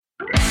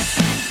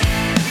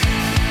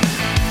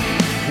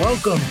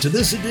Welcome to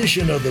this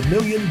edition of the $1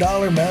 Million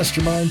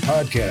Mastermind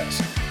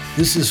Podcast.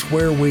 This is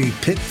where we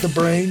pick the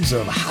brains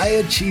of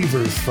high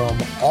achievers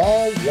from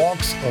all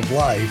walks of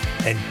life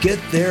and get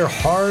their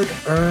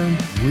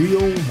hard-earned,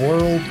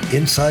 real-world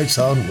insights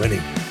on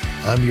winning.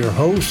 I'm your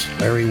host,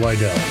 Larry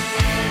Weidel.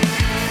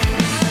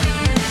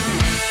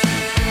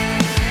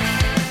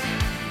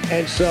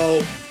 And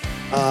so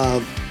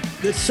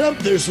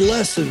there's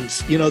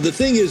lessons. You know, the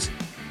thing is,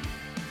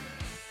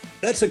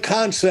 that's a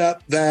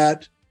concept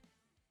that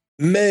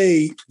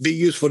may be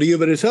useful to you,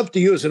 but it's up to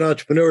you as an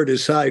entrepreneur to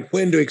decide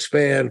when to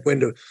expand, when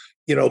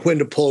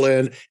to pull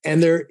in.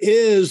 And there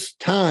is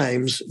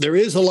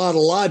a lot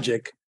of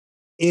logic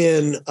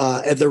in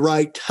at the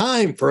right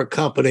time for a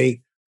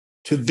company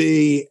to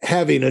be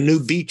having a new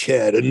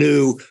beachhead, a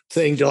new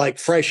thing to like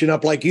freshen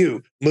up, like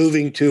you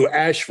moving to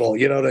Asheville,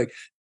 to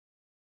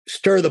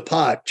stir the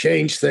pot,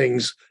 change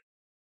things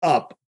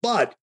up.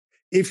 But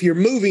if you're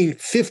moving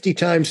 50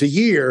 times a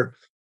year,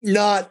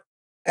 not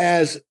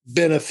as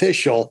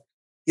beneficial.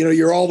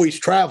 You're always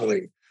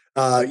traveling.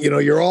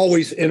 You're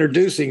always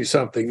introducing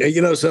something.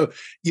 So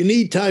you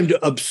need time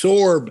to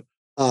absorb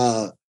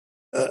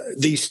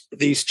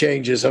these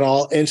changes and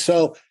all. And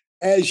so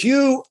as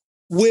you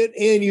went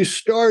in, you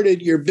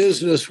started your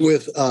business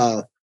with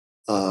what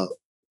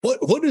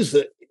is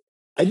the?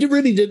 I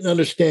really didn't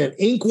understand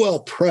Inkwell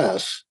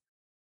Press,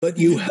 but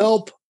you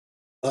help.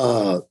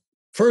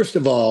 First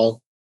of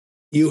all,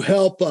 you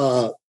help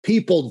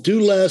people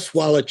do less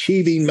while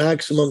achieving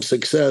maximum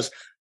success.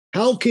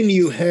 How can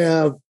you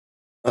have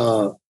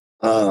a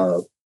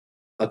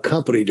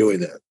company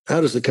doing that?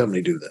 How does the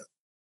company do that?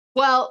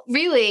 Well,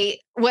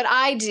 really, what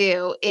I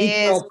do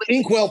is...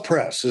 Inkwell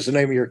Press is the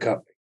name of your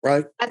company,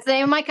 right? That's the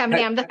name of my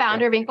company. I'm the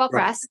founder of Inkwell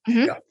Press.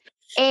 Mm-hmm. Yeah.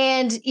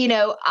 And,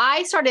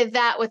 I started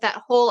that with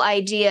that whole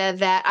idea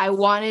that I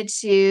wanted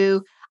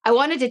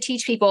to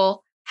teach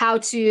people how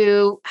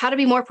to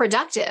be more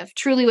productive,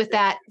 truly with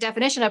that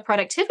definition of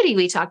productivity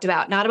we talked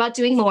about, not about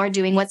doing more,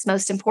 doing what's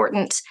most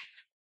important.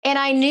 And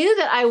I knew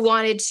that I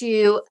wanted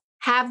to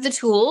have the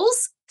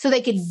tools so they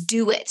could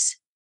do it.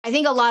 I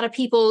think a lot of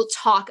people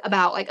talk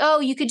about like, oh,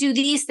 you could do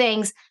these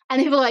things.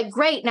 And people are like,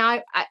 great,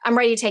 now I'm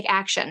ready to take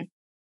action.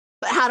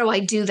 But how do I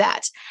do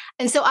that?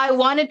 And so I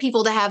wanted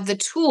people to have the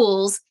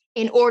tools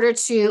in order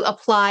to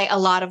apply a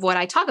lot of what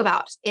I talk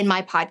about in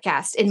my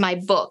podcast, in my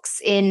books,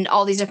 in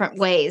all these different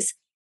ways.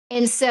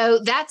 And so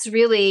that's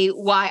really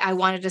why I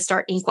wanted to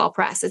start Inkwell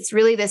Press. It's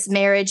really this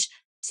marriage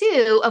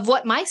too of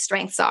what my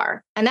strengths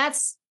are. And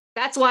that's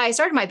why I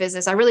started my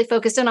business. I really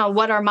focused in on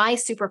what are my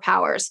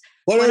superpowers.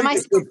 What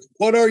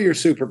are your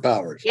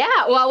superpowers?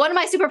 Yeah. Well, one of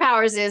my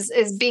superpowers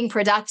is being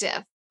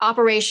productive.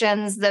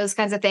 Operations, those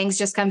kinds of things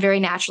just come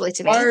very naturally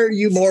to me. Why are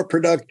you more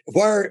productive?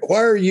 Why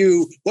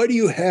do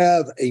you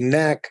have a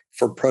knack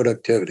for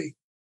productivity?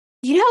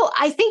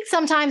 I think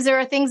sometimes there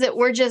are things that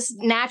we're just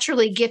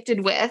naturally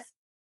gifted with.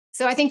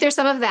 So I think there's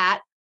some of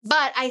that.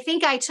 But I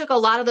think I took a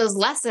lot of those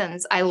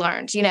lessons I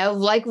learned,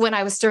 like when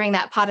I was stirring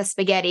that pot of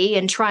spaghetti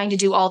and trying to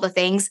do all the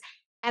things.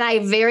 And I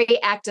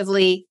very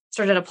actively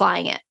started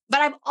applying it. But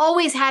I've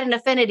always had an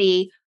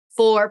affinity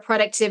for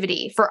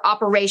productivity, for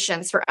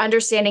operations, for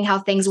understanding how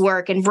things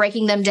work and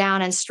breaking them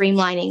down and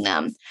streamlining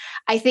them.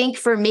 I think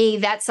for me,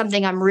 that's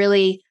something I'm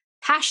really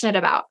passionate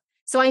about.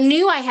 So I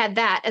knew I had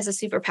that as a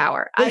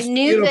superpower. I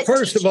knew that.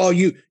 First of all,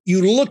 you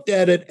looked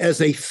at it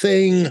as a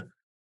thing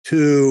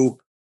to,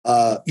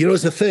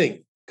 as a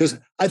thing. Because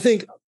I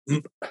think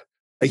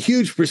a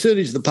huge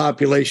percentage of the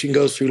population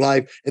goes through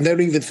life and they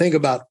don't even think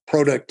about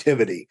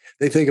productivity.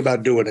 They think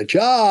about doing a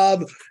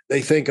job.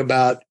 They think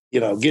about,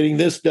 getting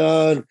this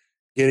done,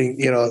 getting,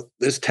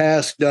 this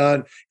task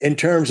done in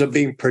terms of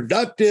being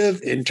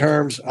productive, in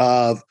terms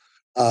of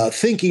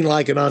thinking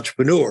like an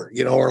entrepreneur,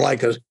 or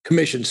like a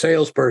commissioned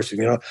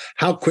salesperson.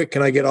 How quick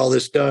can I get all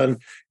this done?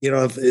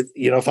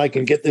 If I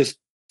can get this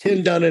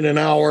 10 done in an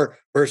hour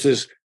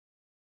versus,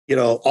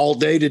 all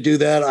day to do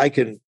that, I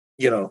can,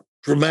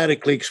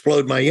 dramatically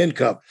explode my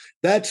income.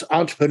 That's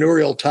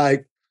entrepreneurial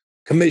type,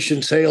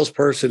 commission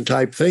salesperson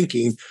type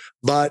thinking,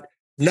 but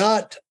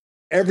not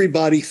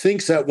everybody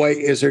thinks that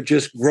way as they're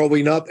just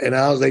growing up and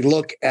how they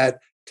look at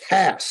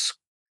tasks.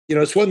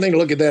 It's one thing to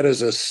look at that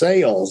as a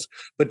sales,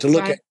 but to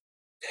look at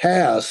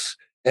tasks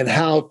and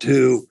how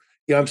to,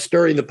 I'm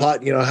stirring the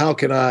pot, how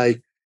can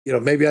I,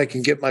 maybe I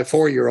can get my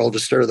 4-year-old to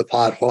stir the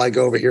pot while I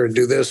go over here and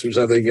do this or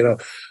something,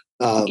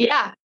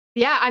 Yeah.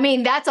 Yeah. I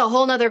mean, that's a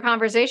whole nother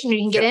conversation you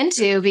can get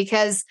into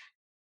because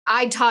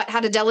I taught how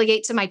to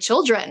delegate to my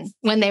children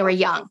when they were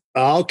young.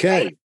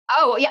 Okay. Right?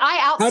 Oh, yeah.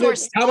 I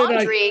outsourced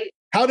laundry.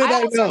 How did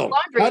I know?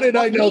 How did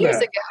I know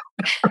that?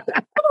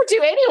 I don't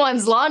do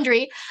anyone's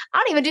laundry. I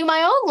don't even do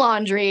my own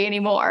laundry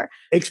anymore.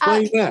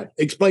 Explain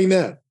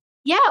that.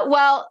 Yeah.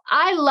 Well,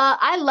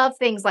 I love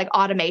things like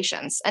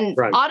automations and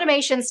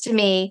automations to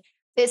me,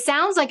 it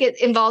sounds like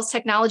it involves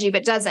technology,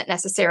 but doesn't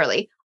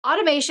necessarily.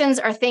 Automations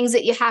are things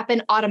that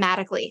happen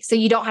automatically, so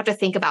you don't have to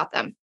think about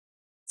them.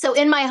 So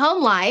in my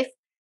home life,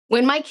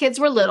 when my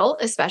kids were little,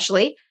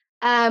 especially,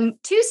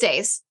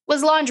 Tuesdays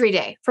was laundry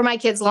day for my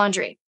kids'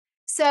 laundry.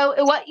 So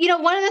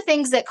one of the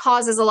things that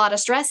causes a lot of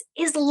stress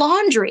is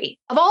laundry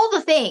of all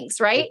the things,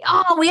 right?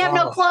 Oh, we have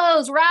no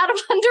clothes. We're out of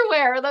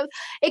underwear.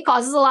 It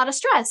causes a lot of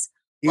stress.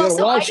 You got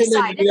to wash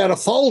them and you got to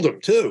fold them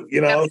too,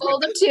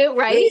 Fold them too,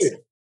 right? Yeah.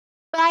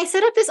 But I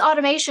set up this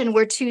automation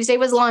where Tuesday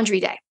was laundry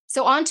day.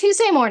 So on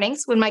Tuesday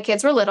mornings, when my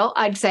kids were little,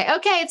 I'd say,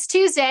 okay, it's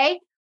Tuesday.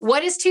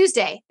 What is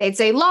Tuesday? They'd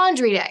say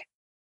laundry day.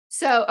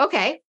 So,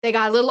 okay, they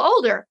got a little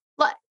older.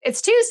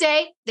 It's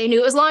Tuesday. They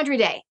knew it was laundry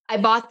day. I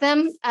bought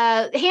them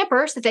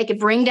hampers that they could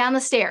bring down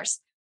the stairs.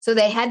 So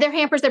they had their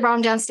hampers. They brought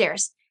them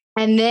downstairs.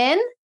 And then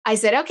I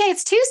said, okay,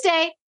 it's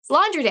Tuesday. It's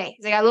laundry day.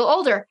 They got a little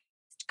older.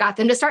 Got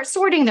them to start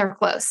sorting their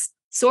clothes,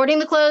 sorting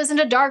the clothes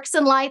into darks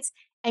and lights.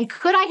 And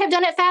could I have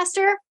done it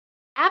faster?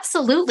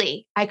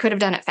 Absolutely, I could have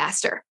done it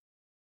faster.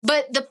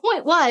 But the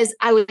point was,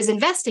 I was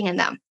investing in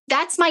them.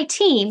 That's my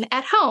team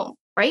at home,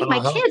 right? My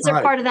kids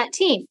are part of that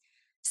team.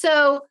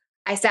 So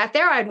I sat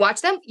there, I'd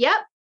watch them. Yep.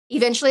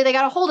 Eventually they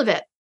got a hold of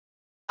it.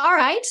 All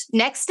right.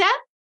 Next step,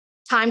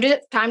 time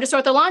to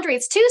sort the laundry.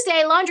 It's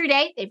Tuesday, laundry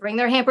day. They bring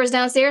their hampers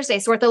downstairs. They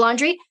sort the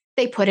laundry.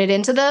 They put it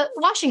into the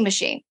washing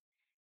machine.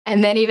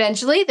 And then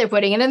eventually they're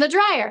putting it in the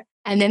dryer.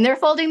 And then they're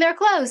folding their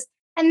clothes.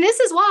 And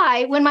this is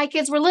why when my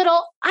kids were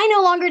little, I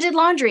no longer did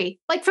laundry.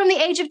 Like from the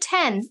age of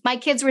 10, my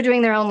kids were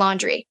doing their own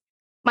laundry.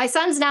 My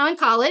son's now in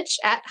college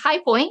at High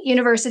Point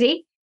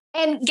University.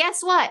 And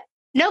guess what?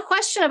 No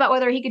question about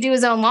whether he could do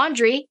his own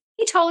laundry.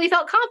 He totally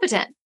felt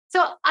competent.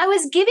 So I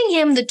was giving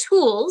him the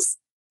tools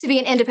to be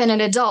an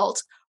independent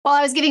adult while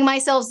I was giving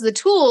myself the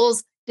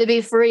tools to be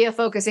free of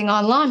focusing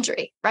on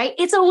laundry, right?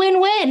 It's a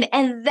win-win.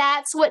 And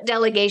that's what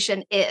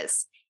delegation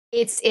is.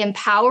 It's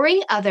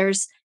empowering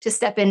others to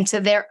step into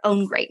their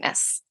own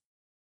greatness.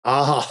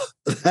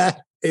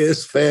 That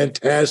is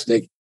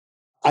fantastic.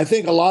 I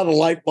think a lot of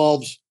light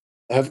bulbs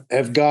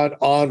have gone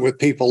on with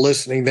people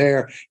listening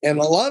there. And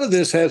a lot of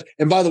this has,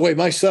 and by the way,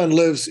 my son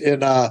lives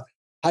in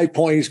High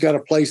Point. He's got a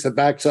place that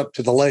backs up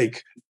to the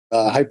lake,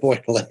 High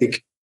Point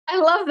Lake. I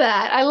love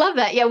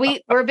that. Yeah,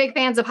 we're big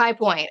fans of High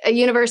Point, a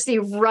university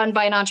run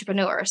by an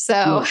entrepreneur.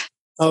 So,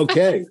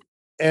 okay.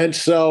 And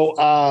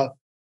so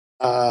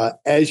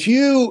as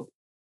you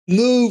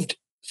moved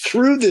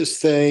through this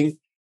thing,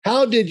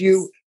 how did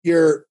you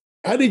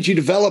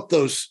develop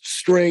those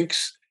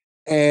strengths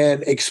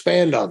and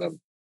expand on them?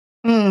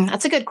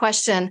 That's a good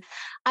question.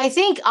 I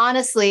think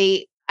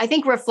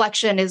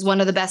reflection is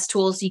one of the best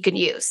tools you can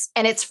use,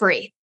 and it's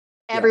free.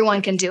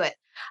 Everyone can do it.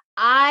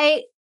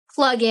 I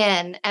plug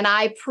in and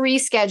I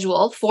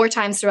pre-schedule 4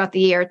 times throughout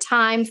the year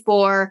time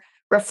for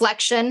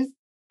reflection,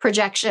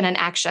 projection, and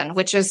action,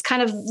 which is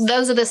kind of,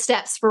 those are the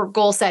steps for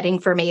goal setting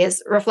for me,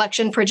 is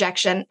reflection,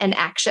 projection, and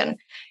action.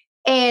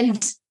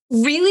 And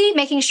really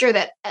making sure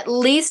that at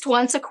least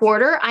once a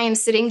quarter, I am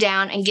sitting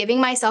down and giving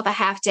myself a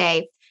half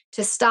day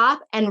to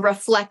stop and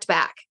reflect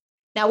back.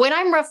 Now, when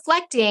I'm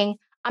reflecting,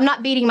 I'm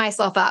not beating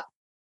myself up,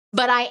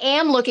 but I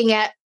am looking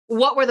at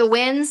what were the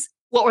wins,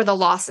 what were the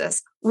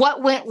losses,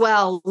 what went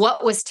well,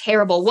 what was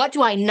terrible, what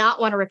do I not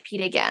want to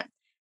repeat again?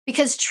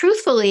 Because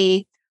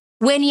truthfully,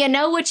 when you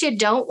know what you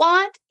don't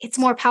want, it's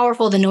more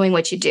powerful than knowing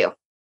what you do.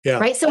 Yeah.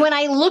 Right. So when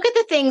I look at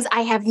the things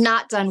I have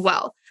not done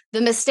well,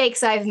 the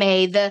mistakes I've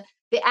made, the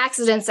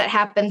accidents that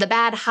happened, the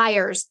bad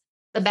hires,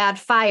 the bad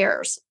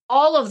fires,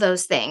 all of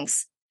those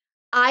things,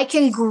 I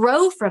can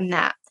grow from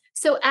that.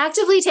 So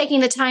actively taking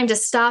the time to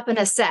stop and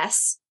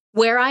assess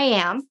where I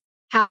am,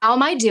 how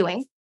am I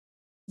doing?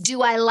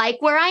 Do I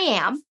like where I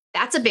am?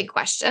 That's a big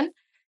question.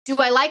 Do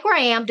I like where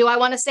I am? Do I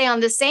want to stay on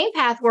the same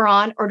path we're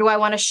on, or do I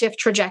want to shift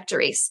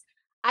trajectories?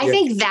 I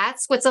think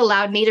that's what's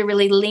allowed me to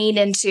really lean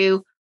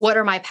into what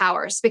are my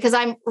powers, because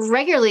I'm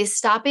regularly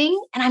stopping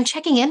and I'm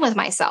checking in with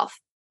myself.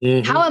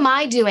 Mm-hmm. How am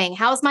I doing?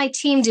 How's my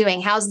team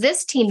doing? How's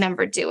this team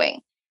member doing?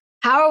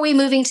 How are we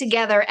moving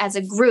together as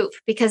a group?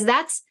 Because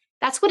that's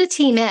what a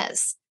team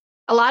is.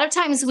 A lot of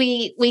times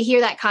we hear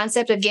that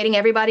concept of getting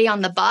everybody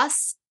on the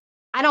bus.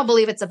 I don't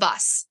believe it's a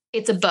bus.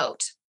 It's a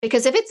boat.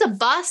 Because if it's a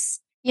bus,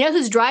 you know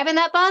who's driving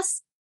that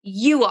bus?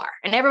 You are.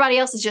 And everybody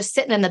else is just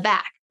sitting in the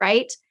back,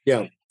 right?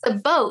 Yeah. It's a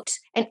boat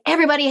and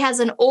everybody has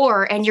an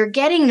oar and you're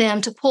getting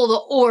them to pull the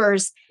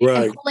oars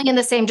and pulling in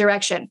the same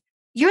direction.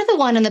 You're the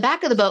one in the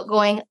back of the boat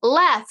going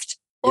left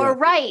or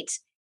right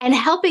and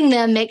helping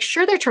them make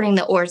sure they're turning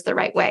the oars the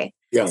right way.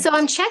 Yeah. So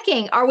I'm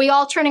checking, are we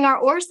all turning our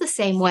oars the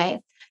same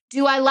way?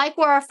 Do I like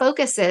where our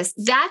focus is?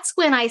 That's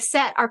when I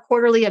set our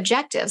quarterly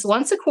objectives.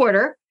 Once a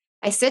quarter,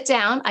 I sit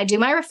down, I do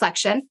my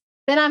reflection.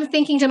 Then I'm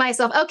thinking to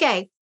myself,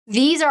 okay,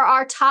 these are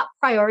our top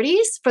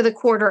priorities for the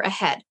quarter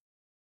ahead.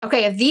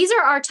 Okay, if these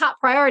are our top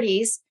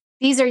priorities,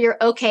 these are your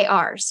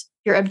OKRs,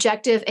 your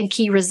objective and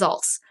key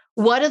results.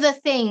 What are the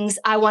things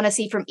I want to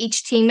see from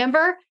each team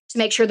member to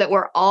make sure that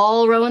we're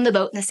all rowing the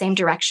boat in the same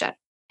direction?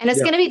 And it's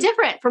going to be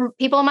different from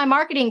people in my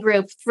marketing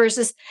group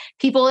versus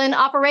people in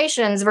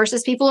operations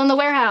versus people in the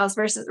warehouse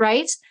versus,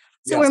 right?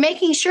 So we're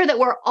making sure that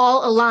we're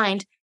all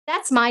aligned.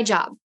 That's my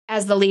job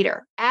as the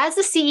leader. As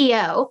the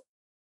CEO,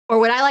 or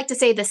what I like to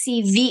say, the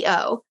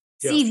CVO,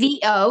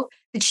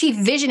 the Chief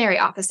Visionary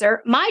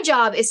Officer, my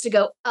job is to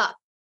go up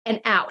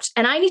and out.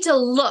 And I need to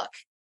look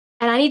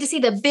and I need to see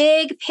the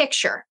big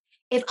picture.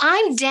 If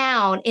I'm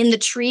down in the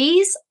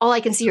trees, all I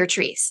can see are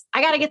trees.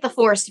 I got to get the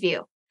forest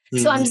view.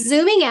 So I'm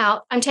zooming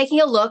out. I'm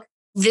taking a look.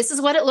 This is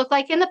what it looked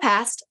like in the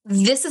past.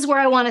 This is where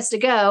I want us to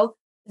go.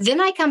 Then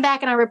I come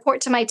back and I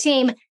report to my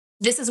team.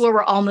 This is where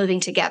we're all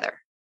moving together.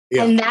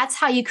 Yeah. And that's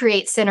how you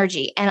create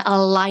synergy and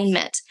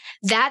alignment.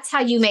 That's how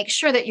you make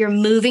sure that you're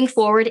moving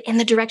forward in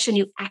the direction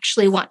you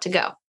actually want to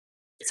go.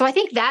 So I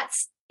think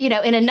that's, in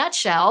a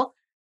nutshell,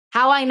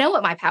 how I know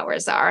what my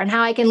powers are and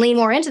how I can lean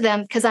more into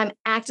them because I'm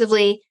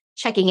actively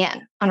checking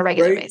in on a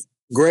regular basis.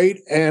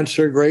 Great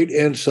answer. Great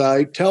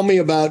insight. Tell me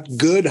about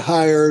good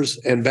hires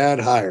and bad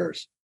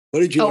hires.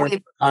 What did you learn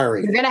from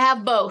hiring? You're going to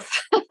have both.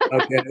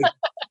 Okay.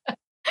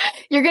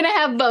 You're going to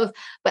have both.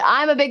 But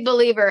I'm a big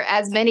believer,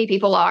 as many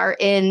people are,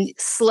 in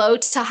slow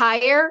to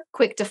hire,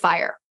 quick to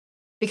fire.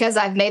 Because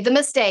I've made the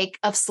mistake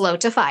of slow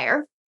to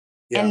fire.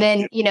 Yeah. And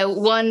then,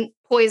 one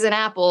poison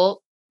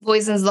apple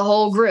poisons the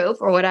whole group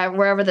or whatever,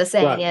 wherever the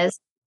saying is.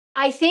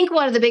 I think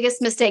one of the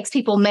biggest mistakes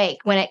people make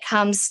when it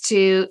comes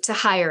to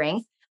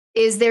hiring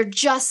is they're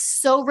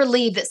just so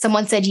relieved that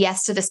someone said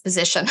yes to this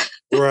position.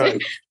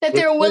 Right. That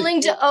they're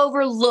willing to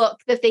overlook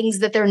the things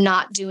that they're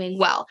not doing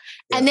well.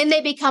 Yeah. And then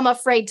they become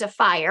afraid to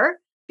fire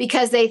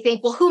because they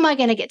think, well, who am I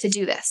going to get to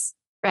do this?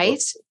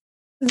 Right.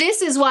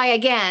 This is why,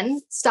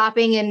 again,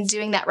 stopping and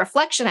doing that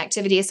reflection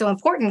activity is so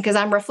important because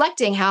I'm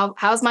reflecting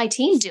how's my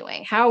team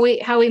doing? How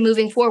are we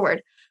moving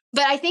forward?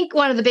 But I think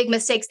one of the big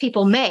mistakes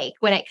people make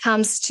when it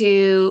comes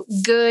to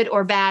good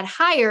or bad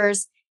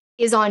hires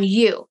is on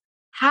you.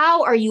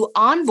 How are you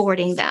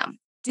onboarding them?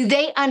 Do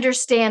they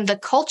understand the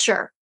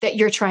culture that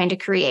you're trying to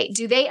create?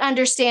 Do they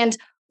understand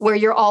where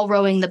you're all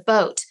rowing the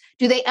boat?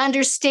 Do they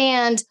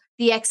understand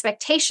the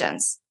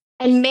expectations?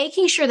 And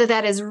making sure that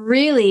that is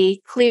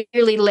really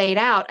clearly laid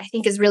out, I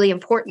think is really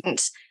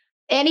important.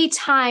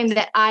 Anytime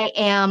that I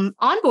am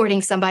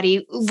onboarding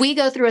somebody, we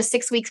go through a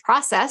 6 weeks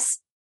process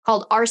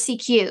called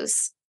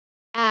RCQs.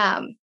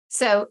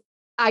 So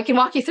I can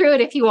walk you through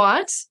it if you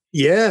want.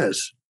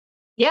 Yes.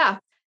 Yeah.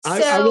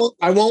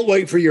 I won't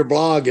wait for your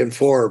blog in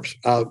Forbes.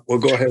 We'll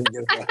go ahead and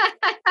get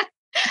that.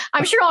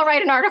 I'm sure I'll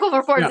write an article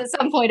for Forbes at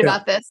some point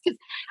about this.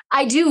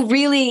 I do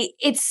really,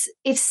 it's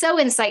so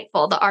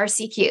insightful, the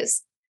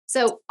RCQs.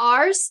 So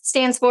R's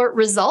stands for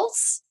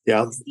results.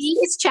 Yeah. C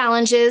is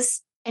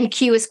challenges and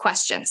Q is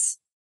questions.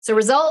 So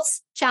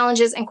results,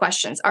 challenges, and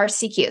questions,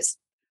 RCQs.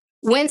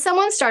 When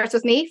someone starts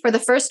with me for the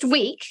first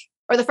week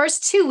or the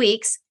first 2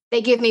 weeks,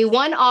 they give me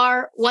 1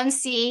 R, 1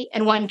 C,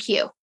 and 1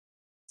 Q.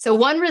 So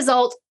 1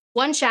 result,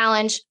 1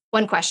 challenge,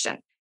 1 question.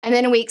 And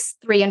then in weeks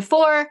 3 and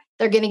 4,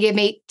 they're going to give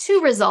me 2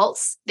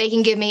 results. They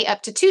can give me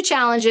up to 2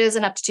 challenges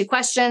and up to 2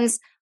 questions.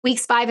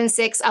 Weeks 5 and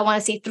 6, I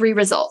want to see 3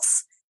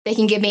 results. They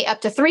can give me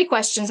up to 3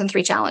 questions and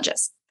 3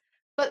 challenges.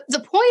 But the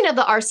point of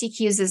the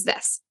RCQs is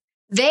this.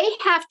 They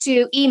have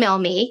to email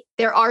me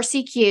their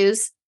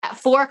RCQs at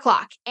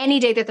 4:00 any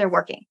day that they're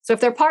working. So if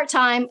they're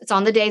part-time, it's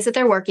on the days that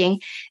they're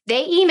working.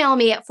 They email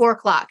me at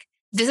 4:00.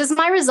 This is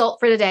my result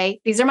for today.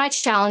 These are my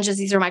challenges.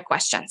 These are my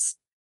questions.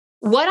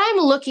 What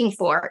I'm looking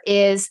for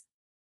is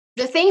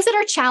the things that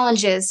are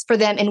challenges for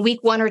them in week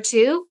 1 or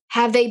 2,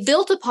 have they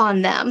built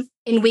upon them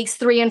in weeks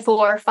 3 and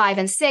 4, 5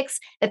 and 6,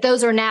 that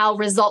those are now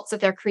results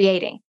that they're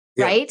creating,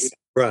 right?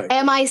 Right.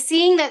 Am I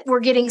seeing that we're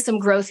getting some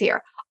growth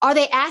here? Are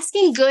they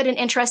asking good and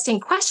interesting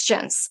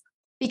questions?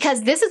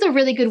 Because this is a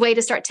really good way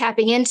to start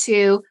tapping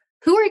into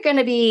who are going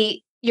to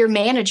be your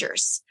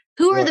managers.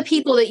 Who are the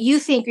people that you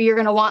think you're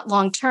going to want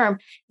long-term?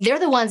 They're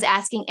the ones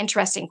asking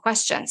interesting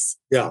questions.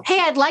 Yeah. Hey,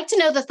 I'd like to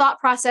know the thought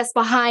process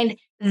behind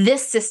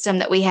this system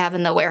that we have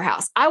in the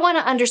warehouse. I want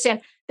to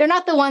understand. They're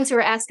not the ones who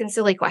are asking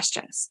silly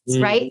questions,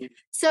 right?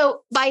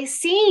 So by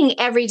seeing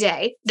every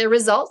day their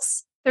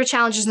results, their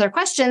challenges, and their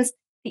questions,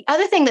 the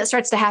other thing that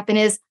starts to happen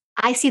is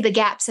I see the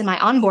gaps in my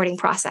onboarding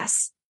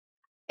process.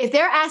 If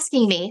they're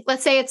asking me,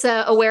 let's say it's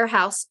a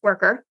warehouse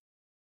worker,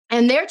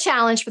 and their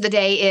challenge for the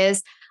day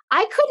is,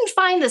 I couldn't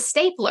find the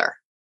stapler.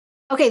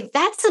 Okay,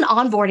 that's an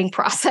onboarding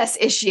process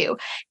issue.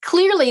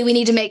 Clearly, we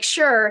need to make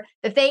sure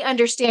that they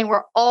understand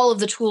where all of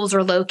the tools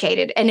are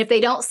located, and if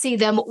they don't see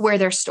them, where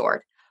they're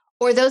stored,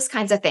 or those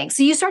kinds of things.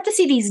 So you start to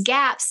see these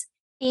gaps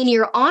in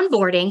your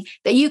onboarding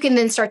that you can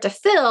then start to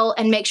fill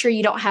and make sure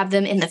you don't have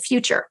them in the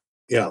future.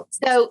 Yeah.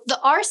 So the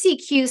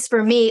RCQs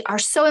for me are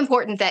so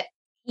important that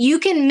you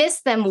can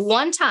miss them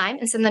 1 time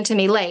and send them to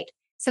me late.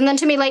 Send them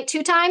to me late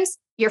 2 times,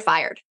 you're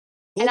fired.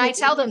 And I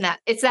tell them that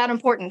it's that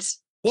important.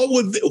 What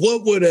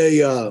would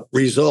a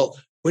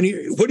result, what are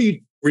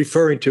you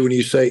referring to when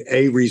you say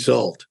a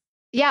result?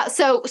 Yeah.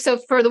 So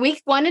for the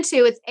week 1 and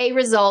 2, it's a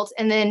result.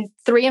 And then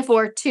 3 and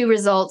 4, 2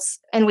 results.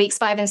 And weeks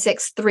 5 and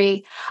 6,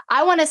 3.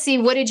 I want to see,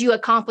 what did you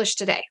accomplish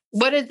today?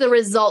 What are the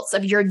results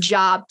of your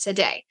job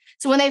today?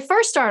 So when they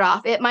first start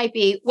off, it might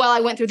be, well,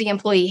 I went through the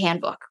employee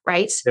handbook,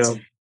 right? Yeah.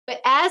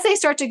 But as they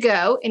start to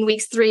go in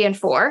weeks 3 and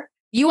 4,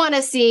 you want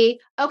to see,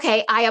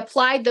 okay, I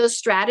applied those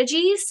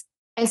strategies.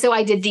 And so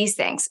I did these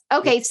things.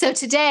 Okay, so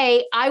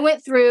today I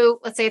went through,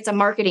 let's say it's a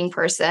marketing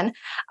person.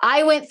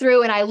 I went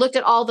through and I looked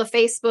at all the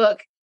Facebook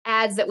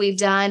ads that we've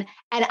done,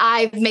 and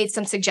I've made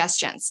some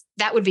suggestions.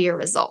 That would be a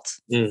result,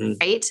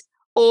 right?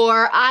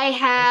 Or I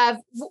have,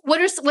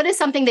 what is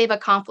something they've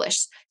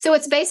accomplished? So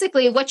it's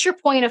basically, what's your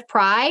point of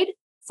pride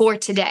for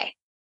today?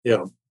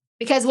 Yeah.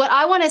 Because what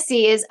I want to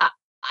see is,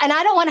 and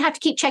I don't want to have to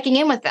keep checking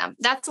in with them.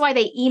 That's why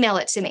they email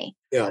it to me.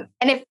 Yeah.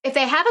 And if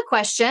they have a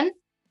question,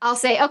 I'll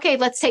say, okay,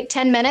 let's take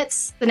 10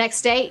 minutes the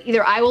next day.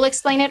 Either I will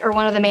explain it or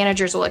one of the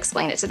managers will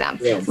explain it to them.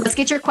 Yeah. Let's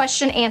get your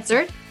question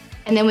answered,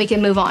 and then we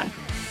can move on.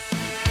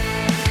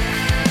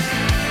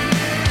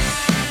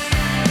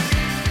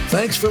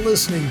 Thanks for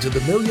listening to the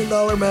 $1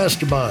 Million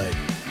Mastermind.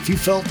 If you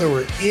felt there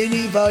were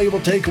any valuable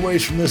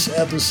takeaways from this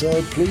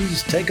episode,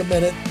 please take a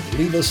minute and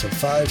leave us a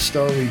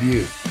 5-star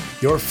review.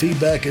 Your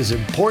feedback is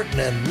important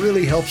and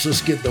really helps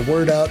us get the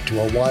word out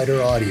to a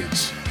wider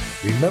audience.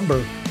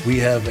 Remember, we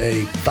have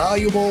a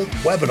valuable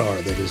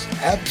webinar that is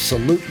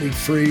absolutely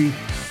free.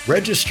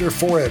 Register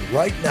for it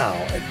right now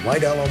at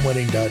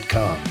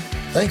whitealumwinning.com.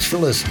 Thanks for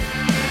listening.